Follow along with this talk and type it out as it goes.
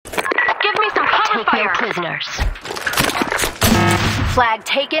take no prisoners. Flag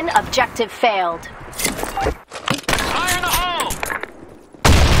taken, objective failed. Fire in the hole!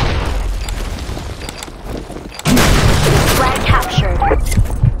 Flag captured.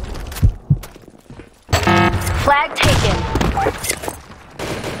 Flag taken.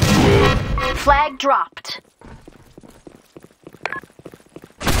 Flag dropped.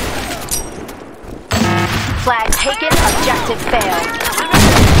 Flag taken, objective failed.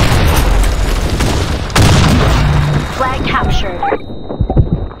 Flag captured.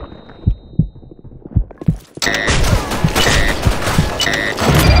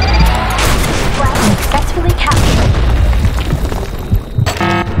 Flag successfully captured.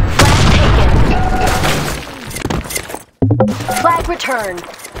 Flag taken. Flag returned.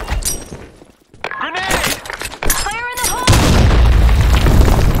 Grenade! Fire in the hole!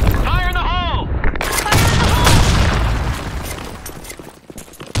 Fire in the hole! Fire in the hole!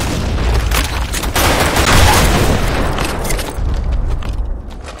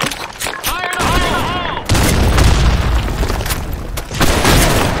 Fire in the hole! Fire in the hole!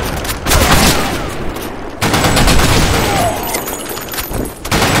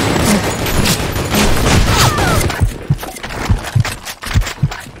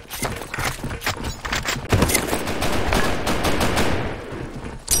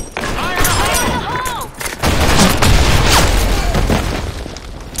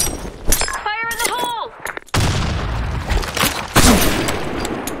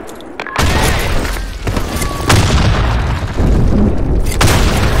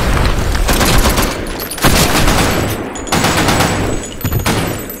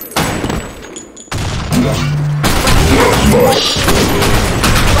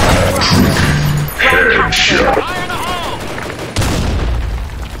 Flag captured. Fire in the hole!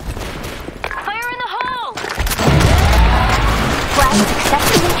 Fire in the hole! Flag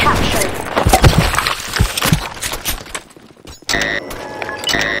successfully captured.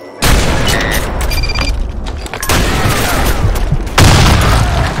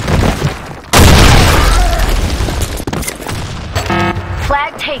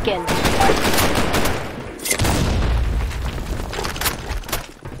 Flag taken.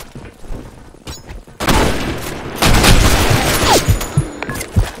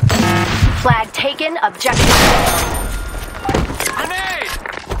 Flag taken, objective failed. Grenade!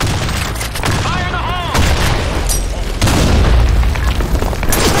 Fire in the hole!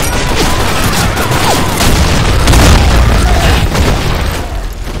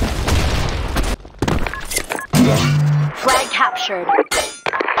 Flag captured.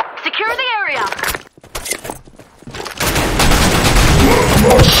 Secure the area!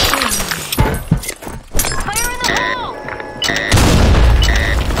 Fire in the hole!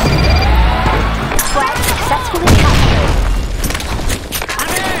 Flag successfully captured.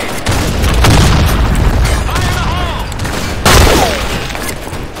 Grenade! Fire in the hole!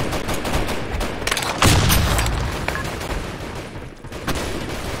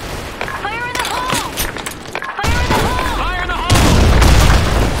 Fire in the hole! Fire in the hole! Fire in the hole!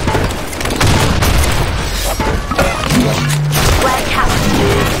 Flag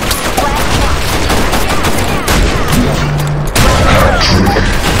captured. Flag dropped.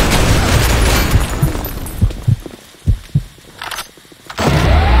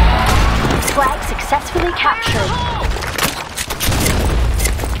 Flag successfully captured.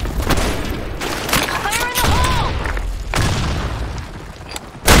 Fire in the hole!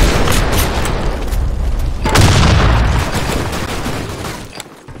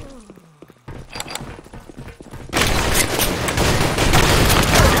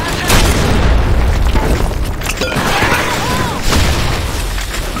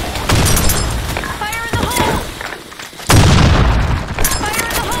 Fire in the hole! Fire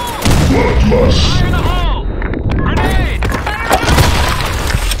in the hole! Fire in the hole! Grenade!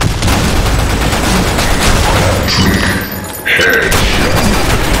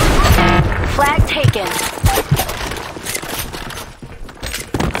 Flag taken.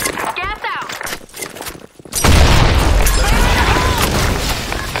 Gas out!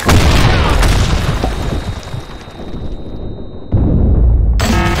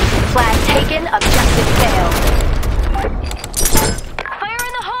 Flag taken, objective failed. Fire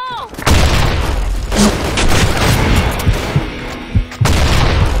in the hole!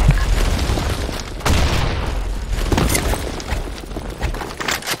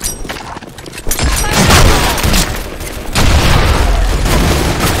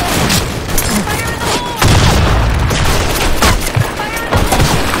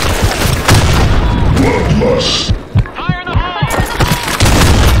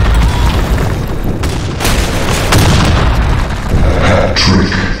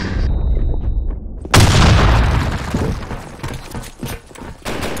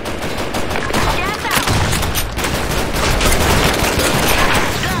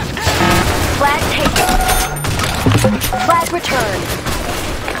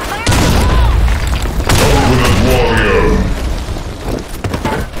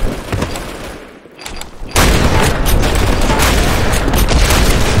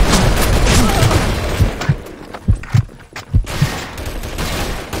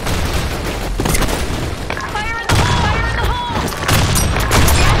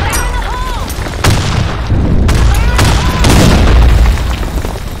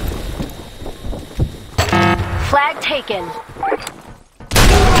 taken.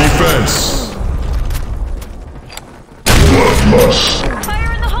 Defense.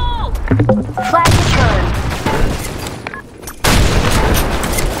 Fire in the hole! Flag returned.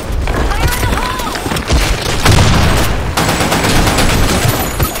 Fire in the hole!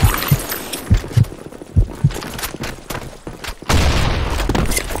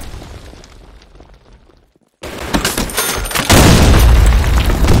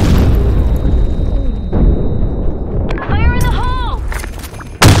 Fire in the hole!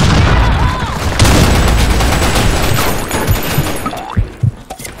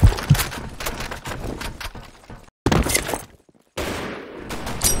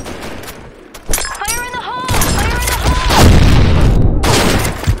 Fire in the hole! Fire in the hole!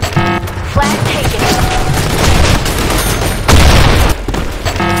 Flag taken.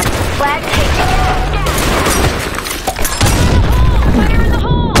 Flag taken. Fire in the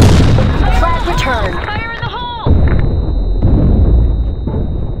hole! Flag returned. Fire in the hole!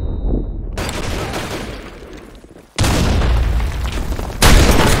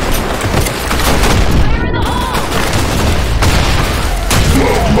 Fire in the hole!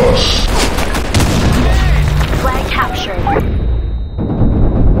 Flag captured.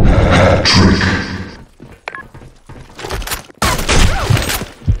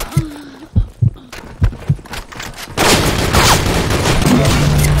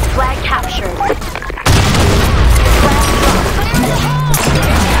 Flag captured. Flag dropped.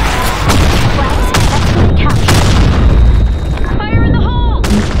 Flag successfully captured. Fire in the hole!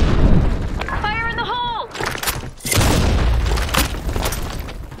 Fire in the hole!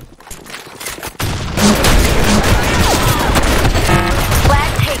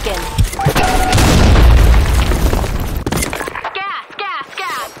 Flag taken. Gas! Gas!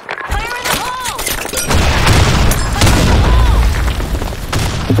 Gas! Fire in the hole!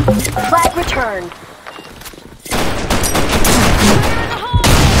 Flag returned.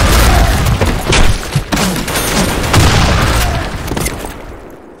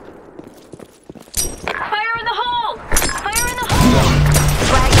 Fire in the hole! Fire in the hole!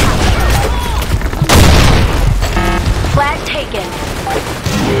 Flag captured. Flag taken.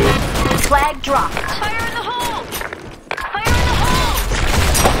 Flag dropped. Fire in the hole! Fire in the hole!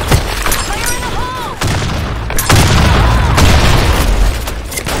 Fire in the hole!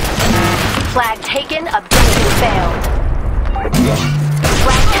 Flag taken. Objective failed.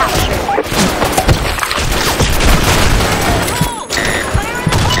 Flag captured.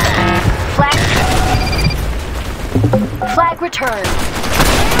 Flag. Flag returned.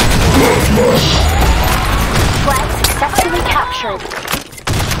 Flag successfully captured.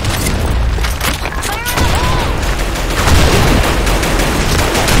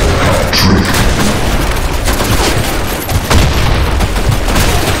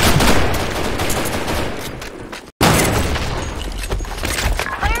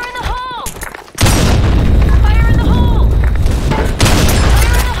 Fire in the hole! Fire in the hole!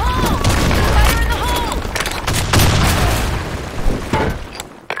 Fire in the hole!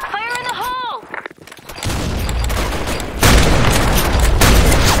 Fire in the hole!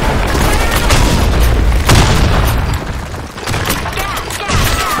 Gas! Gas!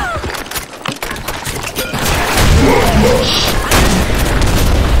 Gas!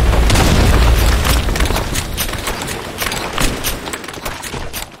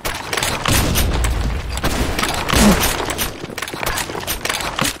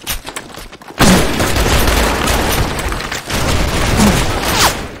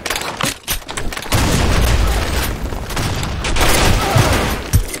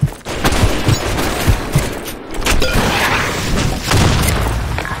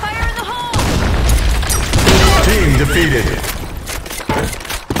 Fire in the hole! Team defeated.